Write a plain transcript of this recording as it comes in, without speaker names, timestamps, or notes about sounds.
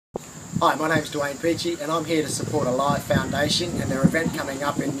Hi, my name's Dwayne Peachy and I'm here to support Alive Foundation and their event coming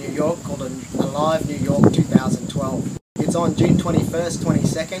up in New York called Alive New York 2012. It's on June 21st,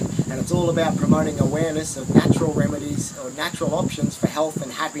 22nd, and it's all about promoting awareness of natural remedies or natural options for health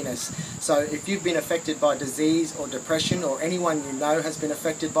and happiness. So if you've been affected by disease or depression, or anyone you know has been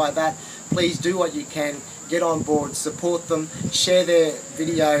affected by that, please do what you can, get on board, support them, share their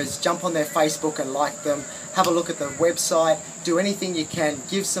videos, jump on their Facebook and like them, have a look at the website, do anything you can,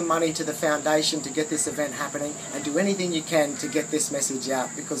 give some money to the foundation to get this event happening, and do anything you can to get this message out,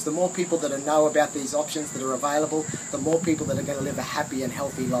 because the more people that know about these options that are available, the more people that are going to live a happy and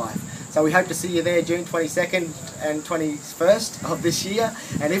healthy life. So we hope to see you there June 22nd and 21st of this year,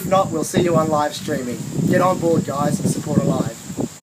 and if not, we'll see you on live streaming. Get on board, guys, and support Alive.